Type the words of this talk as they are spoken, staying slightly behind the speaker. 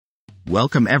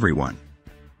Welcome everyone.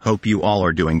 Hope you all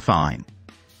are doing fine.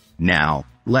 Now,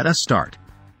 let us start.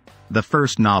 The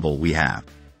first novel we have.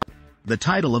 The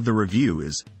title of the review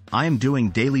is, I am doing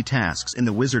daily tasks in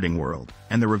the wizarding world,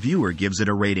 and the reviewer gives it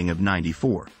a rating of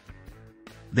 94.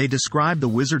 They describe the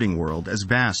wizarding world as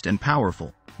vast and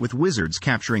powerful, with wizards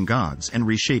capturing gods and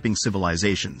reshaping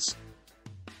civilizations.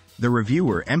 The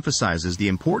reviewer emphasizes the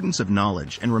importance of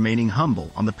knowledge and remaining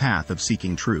humble on the path of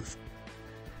seeking truth.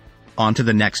 On to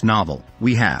the next novel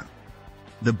we have.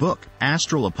 The book,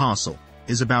 Astral Apostle,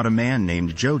 is about a man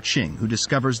named Zhou Qing who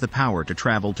discovers the power to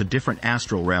travel to different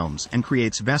astral realms and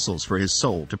creates vessels for his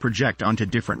soul to project onto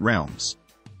different realms.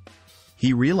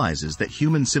 He realizes that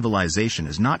human civilization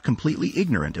is not completely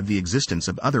ignorant of the existence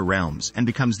of other realms and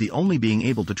becomes the only being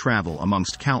able to travel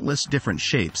amongst countless different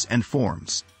shapes and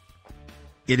forms.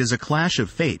 It is a clash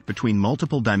of fate between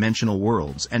multiple dimensional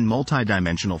worlds and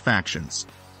multi-dimensional factions.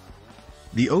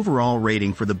 The overall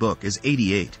rating for the book is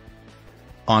 88.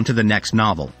 On to the next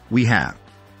novel we have.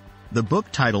 The book,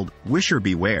 titled Wisher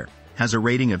Beware, has a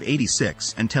rating of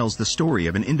 86 and tells the story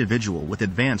of an individual with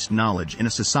advanced knowledge in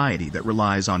a society that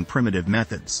relies on primitive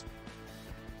methods.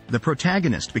 The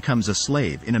protagonist becomes a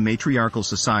slave in a matriarchal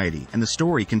society, and the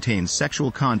story contains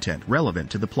sexual content relevant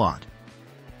to the plot.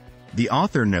 The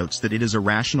author notes that it is a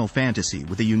rational fantasy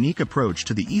with a unique approach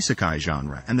to the isekai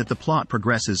genre and that the plot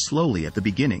progresses slowly at the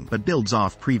beginning but builds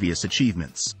off previous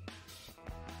achievements.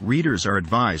 Readers are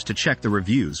advised to check the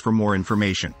reviews for more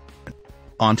information.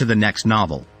 On to the next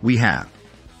novel we have.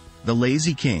 The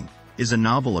Lazy King is a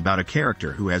novel about a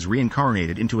character who has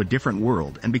reincarnated into a different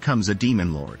world and becomes a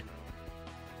demon lord.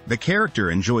 The character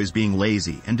enjoys being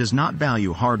lazy and does not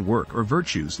value hard work or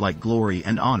virtues like glory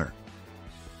and honor.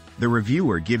 The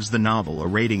reviewer gives the novel a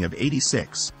rating of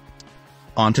 86.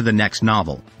 On to the next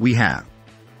novel we have.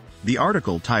 The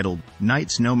article, titled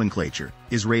Knight's Nomenclature,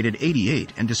 is rated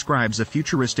 88 and describes a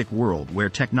futuristic world where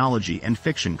technology and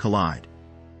fiction collide.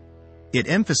 It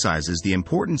emphasizes the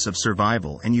importance of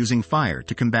survival and using fire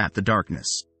to combat the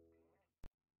darkness.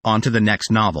 On to the next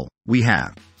novel we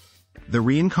have. The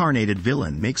Reincarnated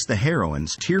Villain Makes the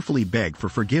Heroines Tearfully Beg for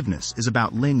Forgiveness is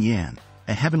about Lin Yan,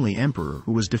 a heavenly emperor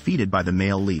who was defeated by the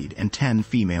male lead and 10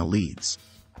 female leads.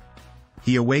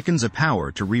 He awakens a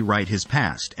power to rewrite his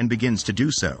past and begins to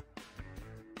do so.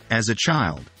 As a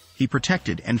child, he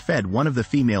protected and fed one of the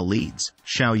female leads,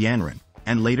 Xiao Yanren,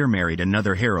 and later married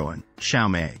another heroine, Xiao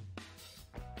Mei.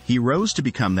 He rose to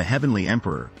become the heavenly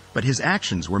emperor, but his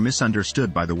actions were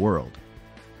misunderstood by the world.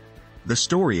 The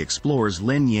story explores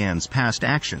Lin Yan's past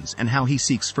actions and how he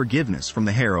seeks forgiveness from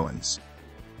the heroines.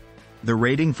 The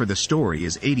rating for the story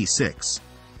is 86.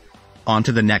 On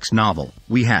to the next novel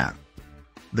we have.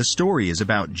 The story is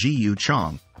about Ji Yu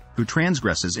Chong, who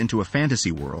transgresses into a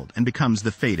fantasy world and becomes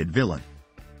the fated villain.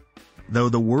 Though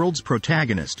the world's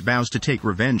protagonist vows to take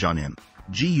revenge on him,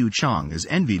 Ji Yu Chong is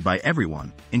envied by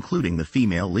everyone, including the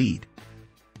female lead.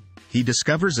 He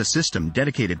discovers a system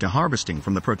dedicated to harvesting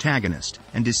from the protagonist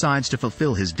and decides to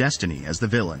fulfill his destiny as the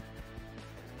villain.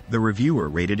 The reviewer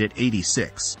rated it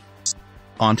 86.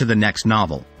 On to the next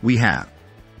novel we have.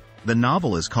 The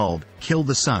novel is called Kill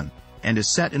the Sun and is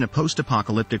set in a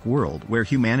post-apocalyptic world where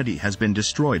humanity has been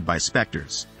destroyed by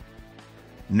specters.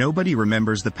 Nobody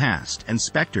remembers the past and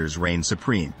specters reign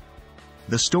supreme.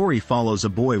 The story follows a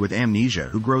boy with amnesia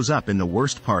who grows up in the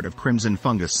worst part of Crimson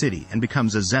Fungus City and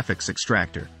becomes a Zephix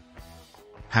extractor.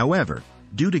 However,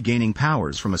 due to gaining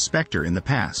powers from a specter in the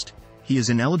past, he is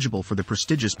ineligible for the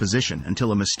prestigious position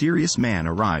until a mysterious man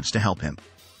arrives to help him.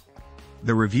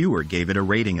 The reviewer gave it a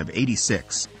rating of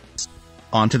 86.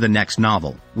 On to the next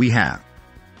novel we have.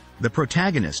 The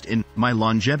protagonist in My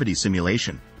Longevity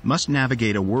Simulation must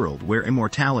navigate a world where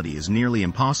immortality is nearly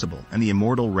impossible and the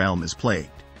immortal realm is plagued.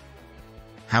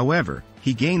 However,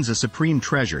 he gains a supreme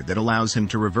treasure that allows him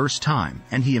to reverse time,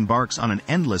 and he embarks on an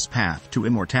endless path to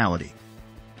immortality.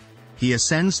 He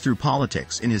ascends through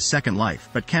politics in his second life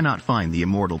but cannot find the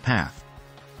immortal path.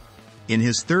 In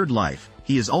his third life,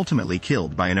 he is ultimately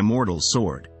killed by an immortal's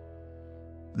sword.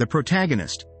 The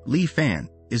protagonist, Li Fan,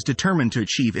 is determined to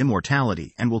achieve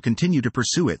immortality and will continue to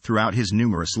pursue it throughout his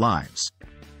numerous lives.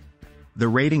 The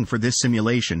rating for this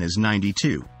simulation is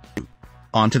 92.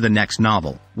 On to the next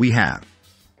novel we have.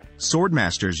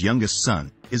 Swordmaster's Youngest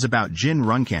Son is about Jin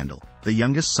Runcandle, the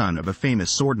youngest son of a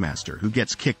famous swordmaster who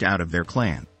gets kicked out of their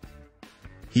clan.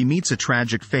 He meets a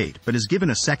tragic fate but is given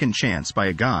a second chance by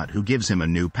a god who gives him a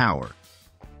new power.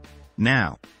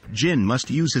 Now, Jin must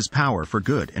use his power for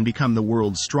good and become the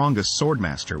world's strongest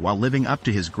swordmaster while living up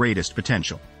to his greatest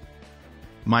potential.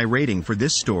 My rating for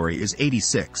this story is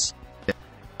 86.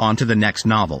 On to the next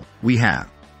novel we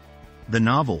have. The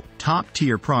novel, Top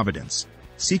Tier Providence,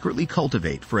 Secretly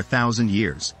Cultivate for 1,000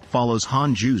 Years, follows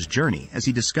Hanju's journey as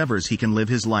he discovers he can live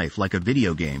his life like a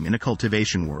video game in a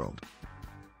cultivation world.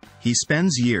 He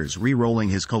spends years re-rolling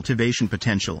his cultivation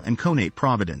potential and connate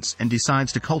providence and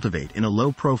decides to cultivate in a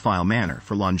low-profile manner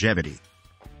for longevity.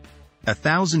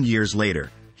 1,000 years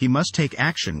later, he must take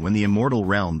action when the immortal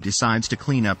realm decides to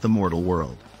clean up the mortal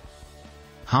world.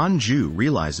 Hanju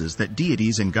realizes that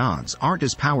deities and gods aren't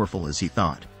as powerful as he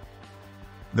thought.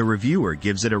 The reviewer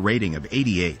gives it a rating of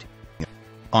 88.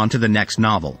 On to the next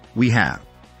novel, we have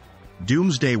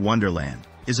Doomsday Wonderland,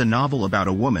 is a novel about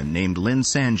a woman named Lin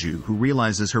Sanju who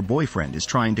realizes her boyfriend is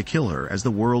trying to kill her as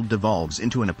the world devolves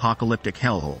into an apocalyptic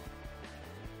hellhole.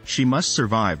 She must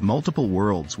survive multiple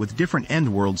worlds with different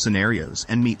end-world scenarios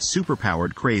and meet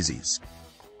superpowered crazies.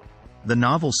 The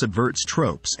novel subverts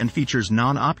tropes and features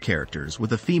non-op characters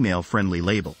with a female-friendly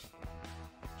label.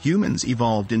 Humans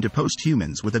evolved into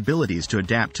post-humans with abilities to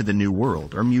adapt to the new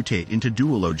world or mutate into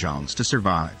duolojongs to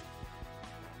survive.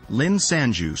 Lin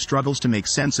Sanju struggles to make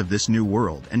sense of this new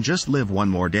world and just live one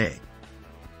more day.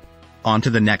 On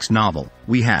to the next novel,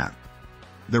 we have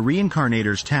The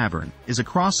Reincarnator's Tavern, is a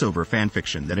crossover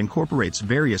fanfiction that incorporates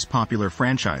various popular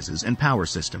franchises and power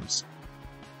systems.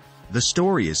 The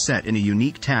story is set in a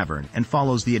unique tavern and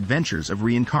follows the adventures of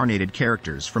reincarnated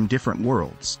characters from different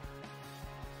worlds.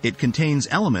 It contains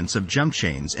elements of jump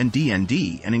chains and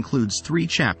D&D and includes 3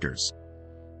 chapters.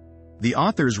 The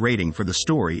author's rating for the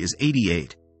story is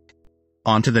 88.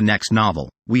 On to the next novel,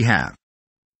 we have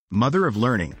Mother of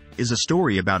Learning, is a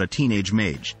story about a teenage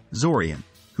mage, Zorian,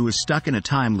 who is stuck in a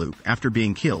time loop after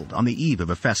being killed on the eve of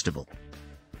a festival.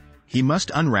 He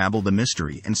must unravel the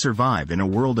mystery and survive in a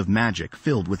world of magic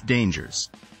filled with dangers.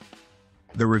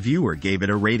 The reviewer gave it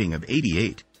a rating of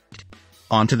 88.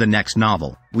 On to the next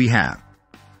novel, we have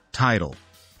Title: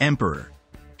 Emperor.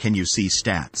 Can you see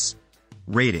stats?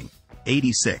 Rating: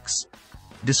 86.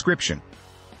 Description: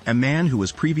 a man who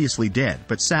was previously dead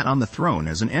but sat on the throne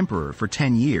as an emperor for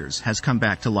 10 years has come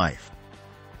back to life.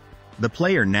 The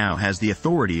player now has the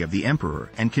authority of the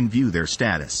emperor and can view their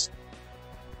status.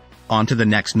 On to the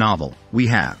next novel, we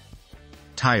have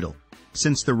Title: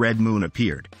 Since the Red Moon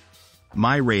Appeared.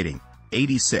 My rating: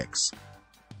 86.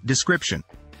 Description: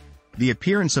 the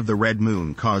appearance of the red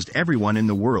moon caused everyone in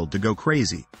the world to go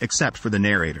crazy, except for the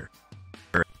narrator.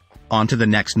 On to the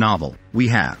next novel, we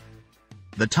have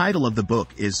the title of the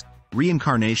book is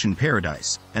Reincarnation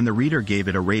Paradise, and the reader gave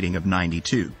it a rating of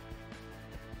 92.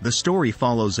 The story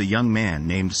follows a young man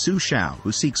named Su Xiao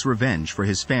who seeks revenge for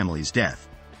his family's death.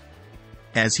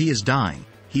 As he is dying,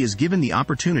 he is given the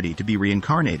opportunity to be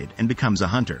reincarnated and becomes a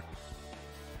hunter.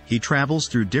 He travels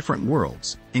through different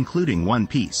worlds, including One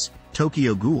Piece,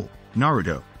 Tokyo Ghoul,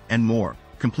 Naruto, and more,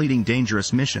 completing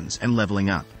dangerous missions and leveling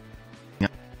up.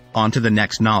 On to the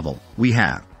next novel, we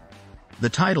have the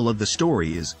title of the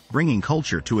story is Bringing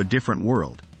Culture to a Different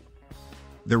World.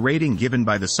 The rating given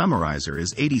by the summarizer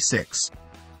is 86.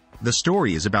 The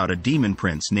story is about a demon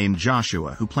prince named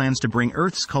Joshua who plans to bring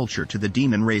Earth's culture to the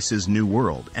demon race's new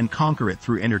world and conquer it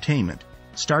through entertainment,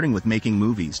 starting with making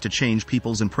movies to change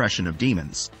people's impression of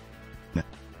demons.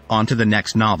 On to the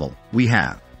next novel, we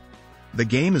have the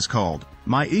game is called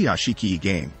My Iyashiki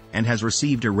Game and has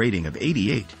received a rating of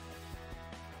 88.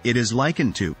 It is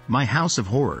likened to My House of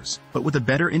Horrors, but with a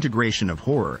better integration of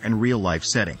horror and real-life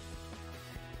setting.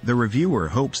 The reviewer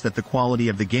hopes that the quality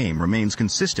of the game remains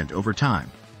consistent over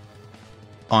time.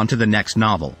 On to the next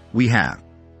novel, we have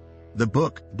the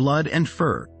book Blood and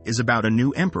Fur, is about a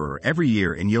new emperor every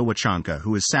year in Yowachanka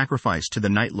who is sacrificed to the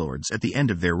Night Lords at the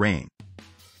end of their reign.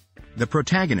 The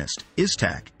protagonist,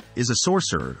 Iztak, is a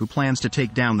sorcerer who plans to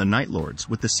take down the Night Lords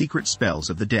with the secret spells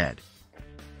of the dead.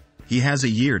 He has a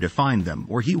year to find them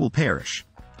or he will perish.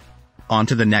 On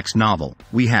to the next novel,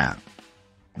 we have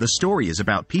the story is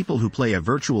about people who play a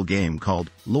virtual game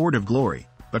called Lord of Glory,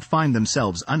 but find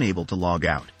themselves unable to log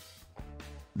out.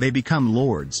 They become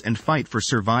lords and fight for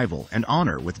survival and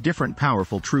honor with different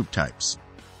powerful troop types.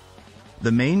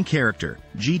 The main character,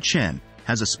 Ji Chen,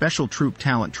 has a special troop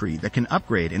talent tree that can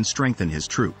upgrade and strengthen his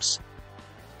troops.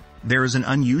 There is an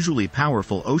unusually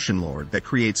powerful ocean lord that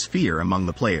creates fear among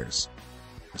the players.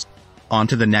 On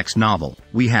to the next novel,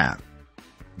 we have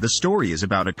the story is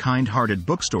about a kind-hearted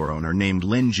bookstore owner named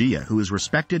Lin Jia who is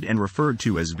respected and referred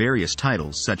to as various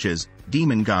titles such as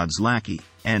Demon God's Lackey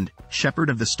and Shepherd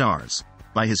of the Stars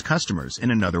by his customers in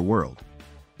another world.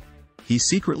 He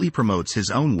secretly promotes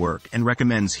his own work and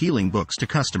recommends healing books to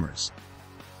customers.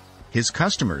 His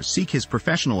customers seek his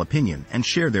professional opinion and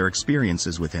share their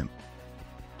experiences with him.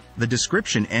 The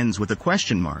description ends with a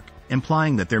question mark,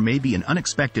 implying that there may be an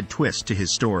unexpected twist to his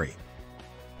story.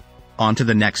 On to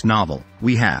the next novel,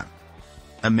 we have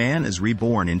A man is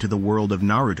reborn into the world of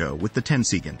Naruto with the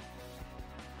Tenseigan.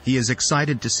 He is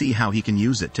excited to see how he can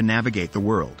use it to navigate the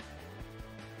world.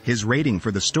 His rating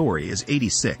for the story is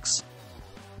 86.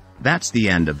 That's the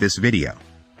end of this video.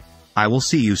 I will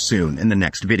see you soon in the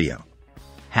next video.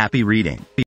 Happy reading.